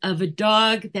hallmarks of a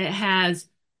dog that has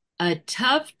a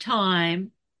tough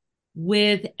time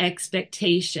with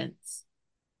expectations.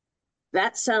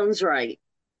 That sounds right.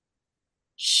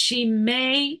 She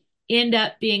may end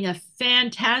up being a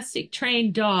fantastic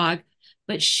trained dog,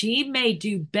 but she may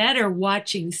do better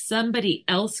watching somebody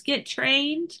else get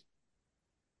trained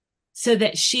so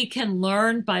that she can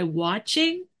learn by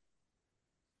watching,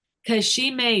 because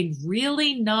she may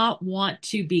really not want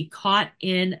to be caught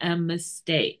in a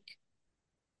mistake.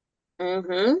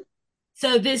 Mm-hmm.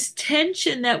 So this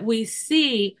tension that we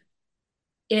see,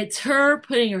 it's her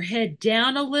putting her head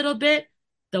down a little bit,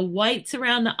 the whites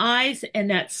around the eyes, and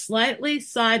that slightly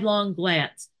sidelong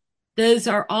glance. Those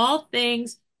are all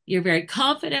things you're very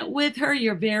confident with her,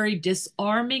 you're very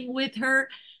disarming with her,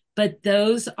 but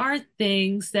those are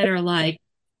things that are like,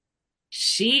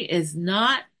 she is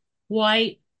not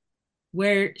quite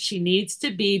where she needs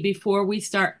to be before we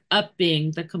start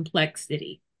upping the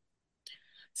complexity.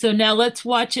 So now let's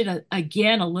watch it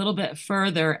again a little bit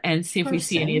further and see if we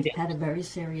see any of it. Had a very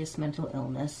serious mental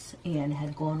illness and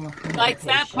had gone off the She likes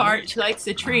that part. She likes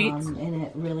the treats. And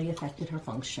it really affected her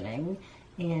functioning.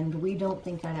 And we don't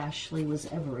think that Ashley was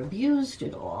ever abused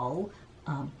at all.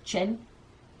 Chen,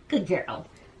 good girl.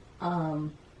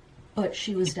 But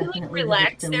she was definitely the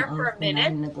victim of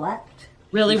benign neglect.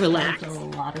 Really she relax. Spent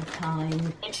a lot of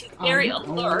time and she's very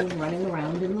alert, running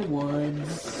around in the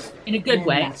woods. In a good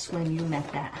way. That's when you met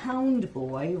that hound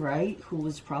boy, right? Who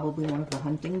was probably one of the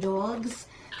hunting dogs,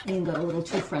 and got a little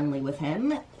too friendly with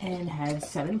him, and had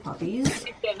 7 puppies.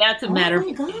 That's a matter.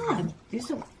 Oh my God!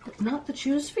 These are not the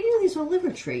chews for you. These are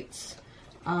liver treats.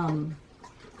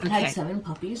 Had 7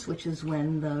 puppies, which is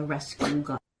when the rescue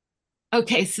got.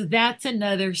 Okay, so that's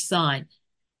another sign.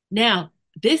 Now,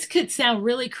 this could sound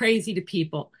really crazy to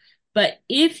people, but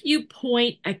if you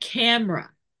point a camera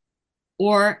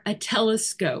or a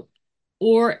telescope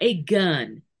or a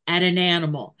gun at an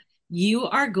animal, you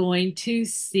are going to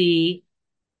see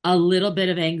a little bit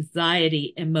of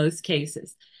anxiety in most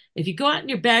cases. If you go out in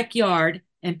your backyard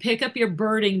and pick up your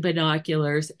birding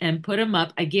binoculars and put them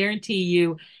up, I guarantee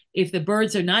you, if the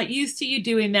birds are not used to you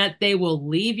doing that, they will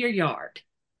leave your yard.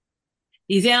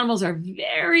 These animals are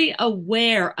very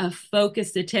aware of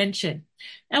focused attention,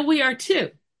 and we are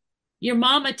too. Your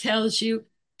mama tells you,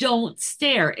 don't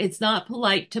stare. It's not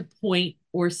polite to point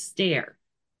or stare.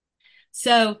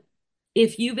 So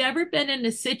if you've ever been in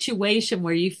a situation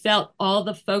where you felt all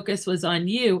the focus was on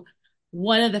you,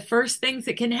 one of the first things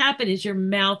that can happen is your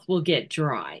mouth will get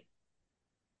dry.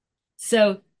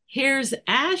 So here's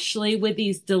Ashley with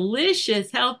these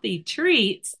delicious, healthy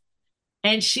treats,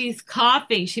 and she's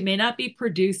coughing. She may not be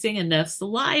producing enough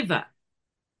saliva.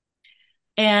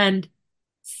 And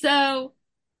so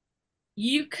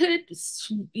you could,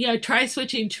 try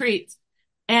switching treats.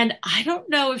 And I don't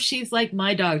know if she's like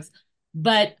my dogs,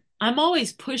 but I'm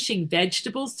always pushing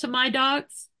vegetables to my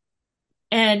dogs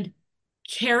and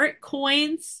carrot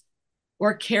coins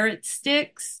or carrot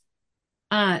sticks,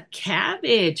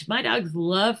 cabbage. My dogs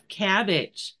love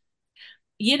cabbage.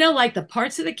 You know, like the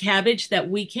parts of the cabbage that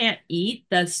we can't eat,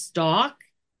 the stalk,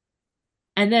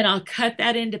 and then I'll cut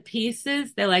that into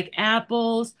pieces. They're like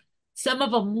apples. Some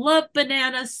of them love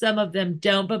bananas, some of them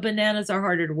don't, but bananas are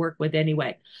harder to work with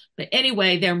anyway. But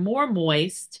anyway, they're more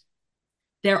moist.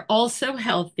 They're also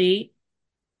healthy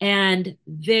and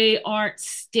they aren't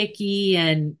sticky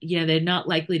and they're not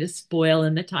likely to spoil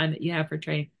in the time that you have for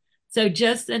training. So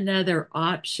just another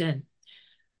option.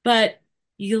 But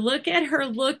you look at her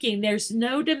looking, there's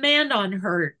no demand on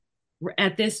her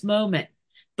at this moment.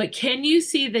 But can you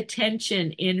see the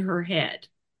tension in her head?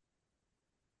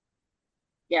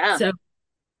 Yeah, So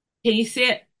can you see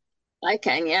it? I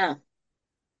can. Yeah.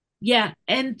 Yeah.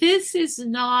 And this is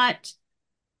not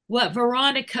what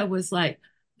Veronica was like.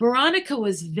 Veronica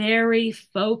was very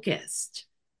focused.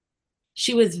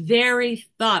 She was very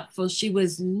thoughtful. She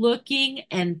was looking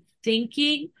and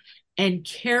thinking and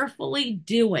carefully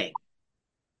doing.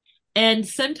 And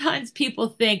sometimes people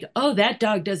think, oh, that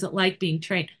dog doesn't like being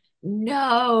trained.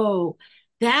 No,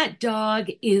 that dog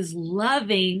is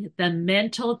loving the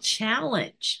mental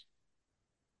challenge.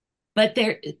 But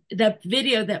the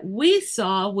video that we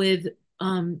saw with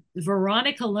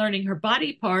Veronica learning her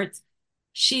body parts,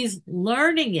 she's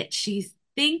learning it. She's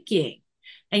thinking.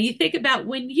 And you think about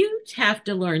when you have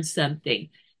to learn something,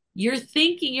 you're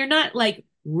thinking, you're not like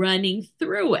running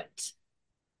through it.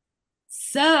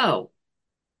 So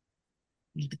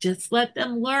just let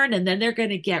them learn, and then they're going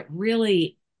to get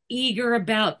really eager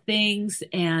about things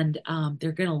and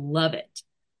they're going to love it.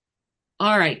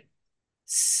 All right.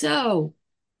 So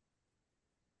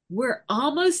we're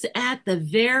almost at the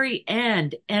very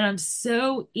end, and I'm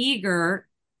so eager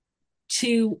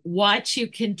to watch you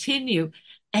continue.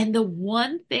 And the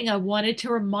one thing I wanted to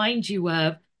remind you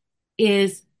of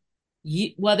is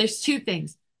well, there's two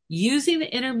things: using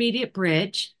the intermediate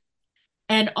bridge,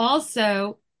 and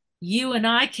also you and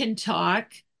I can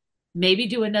talk, maybe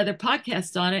do another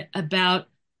podcast on it about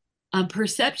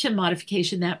perception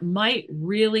modification that might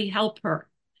really help her.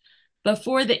 But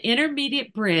for the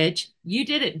intermediate bridge, you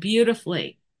did it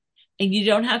beautifully. And you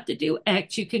don't have to do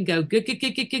X. You can go good, good,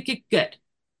 good, good, good, good, good.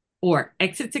 Or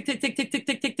X, X, X, X, X, X, X,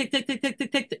 X, X, X, X, X,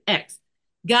 X, X.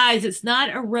 Guys, it's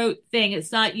not a rote thing.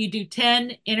 It's not you do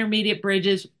 10 intermediate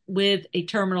bridges with a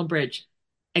terminal bridge.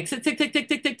 X, X, X, X,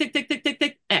 X, X, X, X, X, X,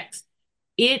 X, X.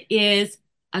 It is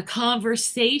a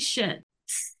conversation.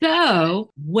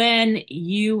 So when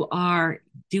you are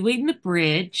doing the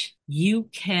bridge, you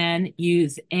can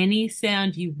use any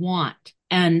sound you want.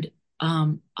 And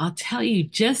I'll tell you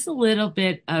just a little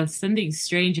bit of something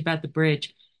strange about the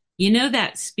bridge. You know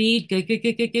that speed, good, good,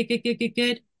 good, good, good, good, good, good,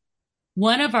 good.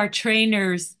 One of our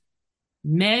trainers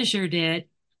measured it,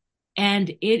 and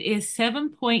it is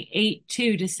 7.82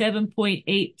 to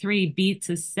 7.83 beats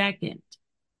a second.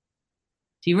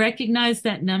 Do you recognize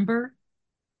that number?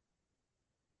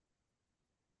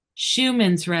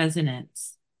 Schumann's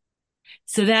resonance.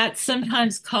 So that's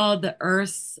sometimes called the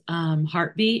Earth's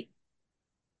heartbeat.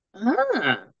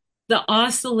 Ah. The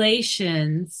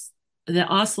oscillations, the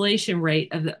oscillation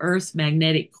rate of the Earth's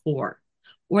magnetic core,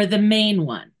 or the main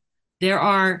one. There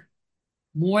are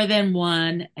more than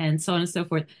one, and so on and so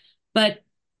forth. But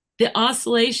the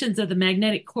oscillations of the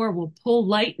magnetic core will pull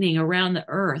lightning around the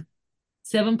Earth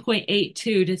 7.82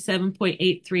 to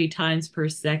 7.83 times per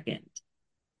second.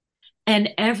 And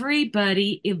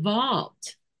everybody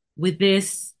evolved with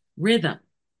this rhythm.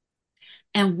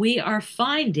 And we are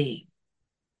finding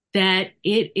that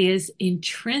it is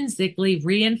intrinsically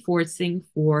reinforcing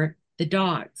for the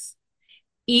dogs,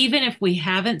 even if we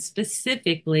haven't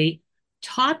specifically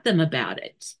taught them about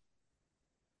it.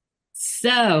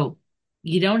 So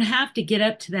you don't have to get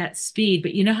up to that speed,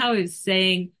 but you know how I was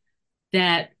saying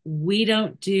that we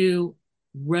don't do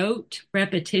rote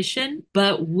repetition,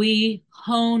 but we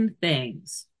hone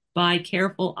things by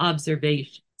careful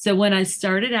observation. So when I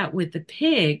started out with the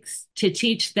pigs to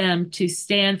teach them to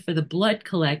stand for the blood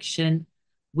collection,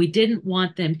 we didn't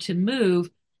want them to move.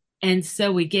 And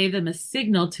so we gave them a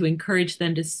signal to encourage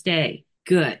them to stay.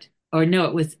 Good. Or no,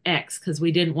 it was X because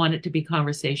we didn't want it to be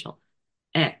conversational.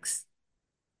 X,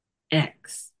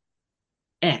 X,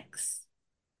 X,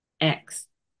 X.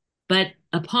 But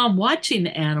upon watching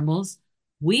the animals,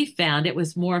 we found it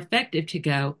was more effective to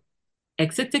go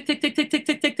X, X, X, X, X, X, X,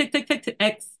 X, X, X, X,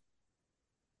 X.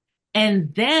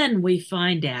 And then we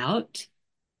find out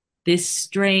this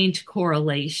strange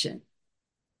correlation,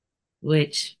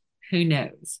 which who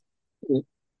knows?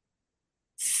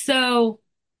 So,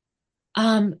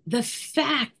 the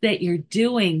fact that you're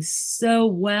doing so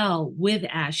well with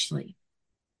Ashley,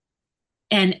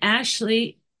 and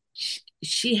Ashley,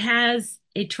 she has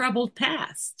a troubled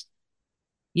past.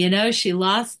 You know, she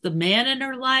lost the man in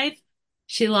her life.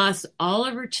 She lost all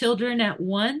of her children at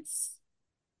once.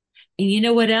 And you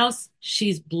know what else?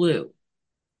 She's blue.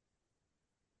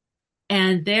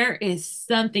 And there is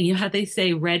something, you know how they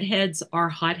say redheads are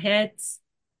hotheads?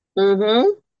 Mm-hmm.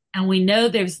 And we know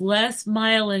there's less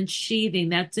myelin sheathing.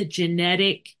 That's a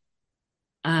genetic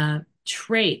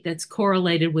trait that's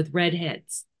correlated with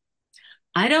redheads.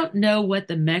 I don't know what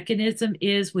the mechanism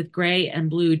is with gray and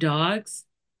blue dogs,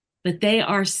 but they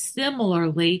are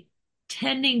similarly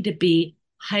tending to be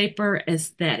hyper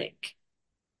aesthetic.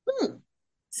 Hmm.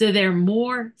 So they're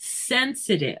more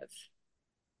sensitive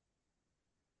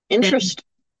than, Interesting.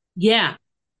 yeah.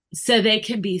 So they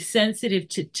can be sensitive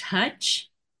to touch.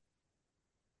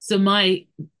 So my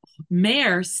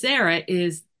mare, Sarah,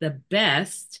 is the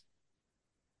best.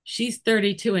 She's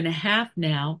 32 and a half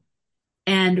now.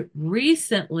 And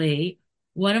recently,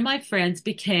 one of my friends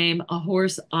became a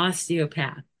horse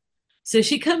osteopath. So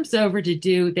she comes over to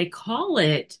do, they call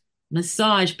it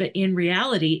massage, but in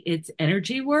reality, it's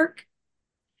energy work.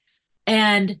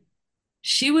 And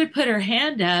she would put her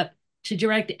hand up to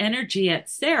direct energy at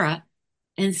Sarah,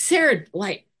 and Sarah,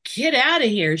 like, get out of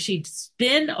here. She'd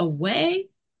spin away.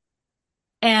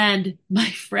 And my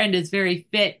friend is very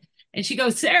fit. And she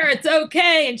goes, Sarah, it's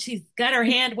okay. And she's got her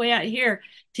hand way out here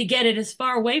to get it as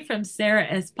far away from Sarah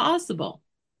as possible.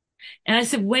 And I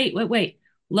said, wait.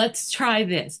 Let's try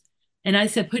this. And I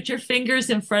said, put your fingers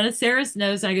in front of Sarah's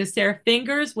nose. I go, Sarah,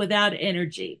 fingers without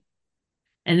energy.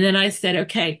 And then I said,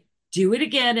 okay, do it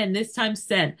again. And this time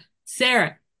said,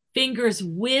 Sarah, fingers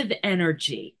with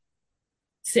energy.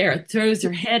 Sarah throws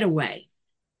her head away.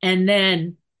 And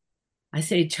then I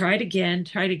say, try it again,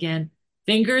 try it again.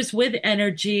 Fingers with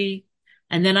energy.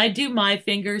 And then I do my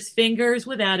fingers, fingers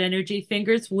without energy,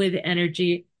 fingers with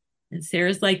energy. And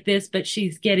Sarah's like this, but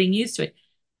she's getting used to it.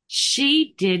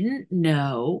 She didn't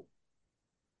know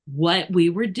what we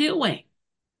were doing.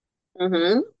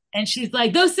 Mm-hmm. And she's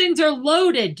like, those things are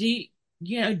loaded. Do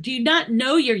you not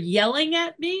know you're yelling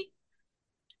at me?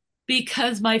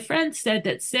 Because my friend said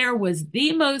that Sarah was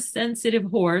the most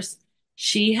sensitive horse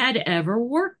she had ever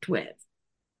worked with.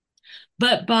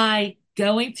 But by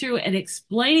going through and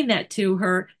explaining that to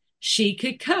her, she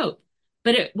could cope.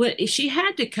 But she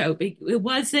had to cope. It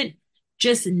wasn't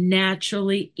just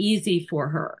naturally easy for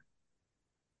her.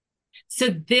 So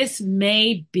this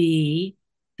may be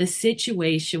the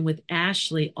situation with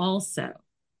Ashley also.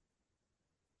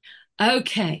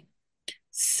 Okay,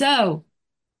 so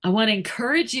I want to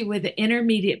encourage you with the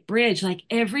intermediate bridge. Like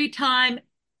every time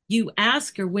you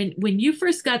ask her, when you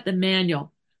first got the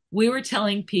manual, we were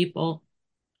telling people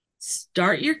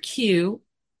start your cue,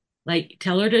 like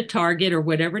tell her to target or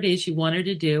whatever it is you want her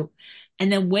to do,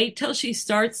 and then wait till she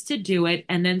starts to do it,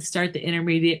 and then start the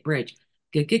intermediate bridge.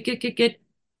 Good.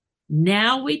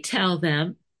 Now we tell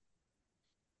them,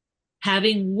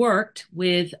 having worked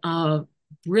with a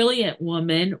brilliant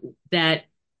woman that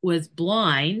was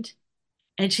blind,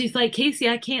 and she's like, Casey,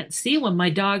 I can't see when my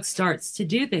dog starts to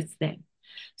do this thing.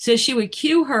 So she would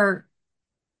cue her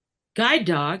guide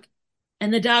dog,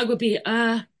 and the dog would be,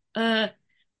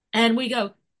 and we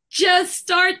go, just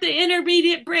start the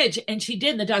intermediate bridge. And she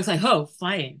did. And the dog's like, oh,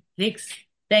 fine.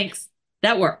 Thanks.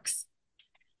 That works.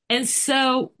 And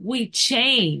so we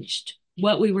changed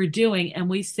what we were doing, and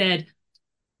we said,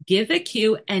 give the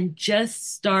cue and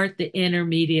just start the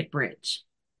intermediate bridge.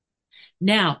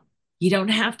 Now, you don't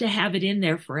have to have it in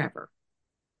there forever.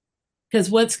 Because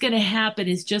what's going to happen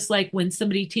is just like when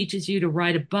somebody teaches you to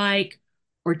ride a bike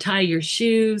or tie your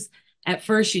shoes, at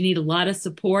first you need a lot of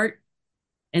support.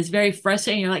 And it's very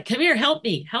frustrating. You're like, come here, help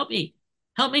me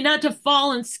not to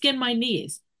fall and skin my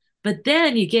knees. But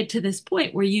then you get to this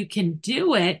point where you can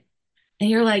do it and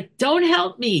you're like, don't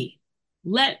help me.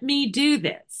 Let me do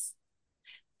this.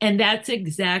 And that's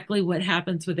exactly what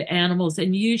happens with the animals.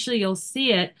 And usually you'll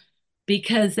see it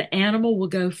because the animal will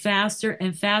go faster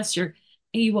and faster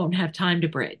and you won't have time to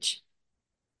bridge.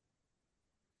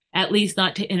 At least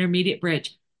not to intermediate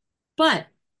bridge. But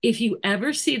if you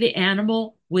ever see the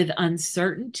animal with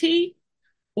uncertainty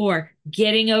or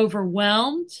getting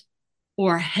overwhelmed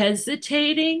or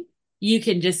hesitating, you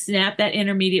can just snap that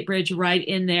intermediate bridge right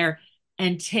in there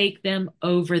and take them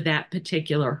over that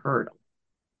particular hurdle.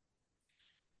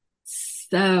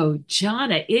 So,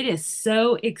 Johnna, it is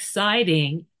so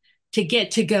exciting to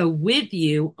get to go with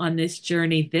you on this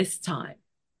journey this time.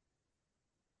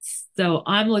 So,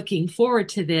 I'm looking forward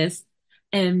to this.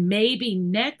 And maybe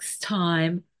next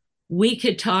time we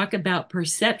could talk about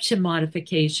perception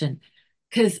modification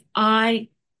because I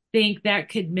think that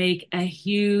could make a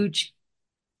huge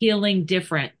healing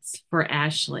difference for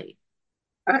Ashley.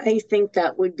 I think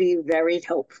that would be very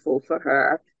helpful for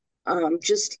her.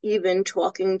 Just even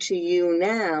talking to you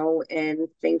now and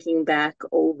thinking back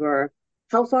over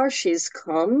how far she's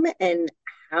come and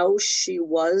how she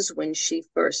was when she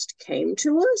first came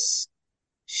to us.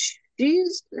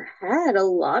 She's had a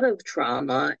lot of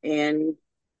trauma, and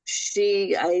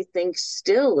she, I think,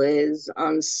 still is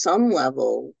on some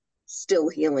level still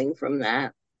healing from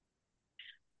that.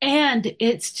 And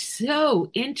it's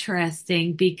so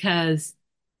interesting because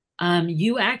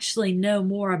you actually know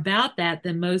more about that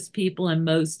than most people and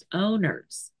most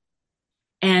owners.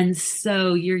 And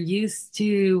so you're used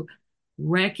to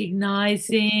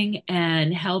recognizing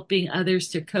and helping others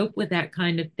to cope with that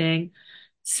kind of thing.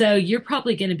 So you're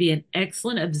probably going to be an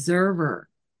excellent observer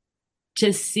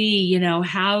to see,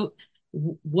 how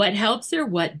what helps her,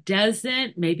 what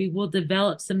doesn't. Maybe we'll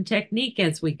develop some technique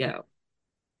as we go.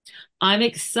 I'm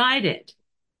excited.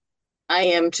 I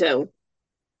am too.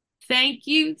 Thank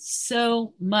you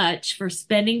so much for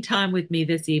spending time with me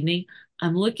this evening.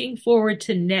 I'm looking forward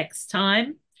to next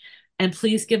time. And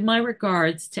please give my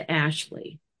regards to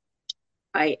Ashley.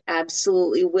 I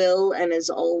absolutely will. And as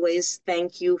always,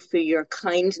 thank you for your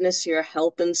kindness, your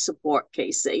help, and support,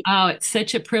 Casey. Oh, it's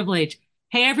such a privilege.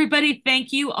 Hey, everybody,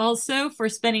 thank you also for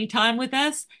spending time with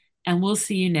us, and we'll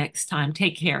see you next time.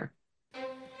 Take care.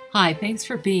 Hi, thanks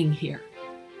for being here.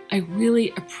 I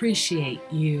really appreciate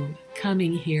you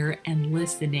coming here and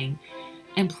listening,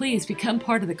 and please become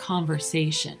part of the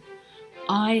conversation.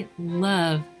 I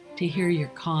love to hear your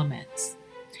comments,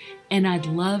 and I'd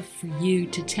love for you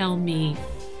to tell me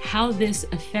how this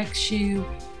affects you,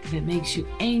 if it makes you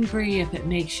angry, if it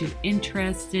makes you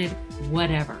interested,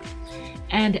 whatever.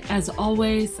 And as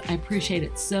always, I appreciate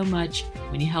it so much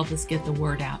when you help us get the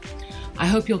word out. I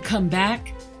hope you'll come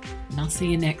back, and I'll see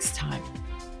you next time.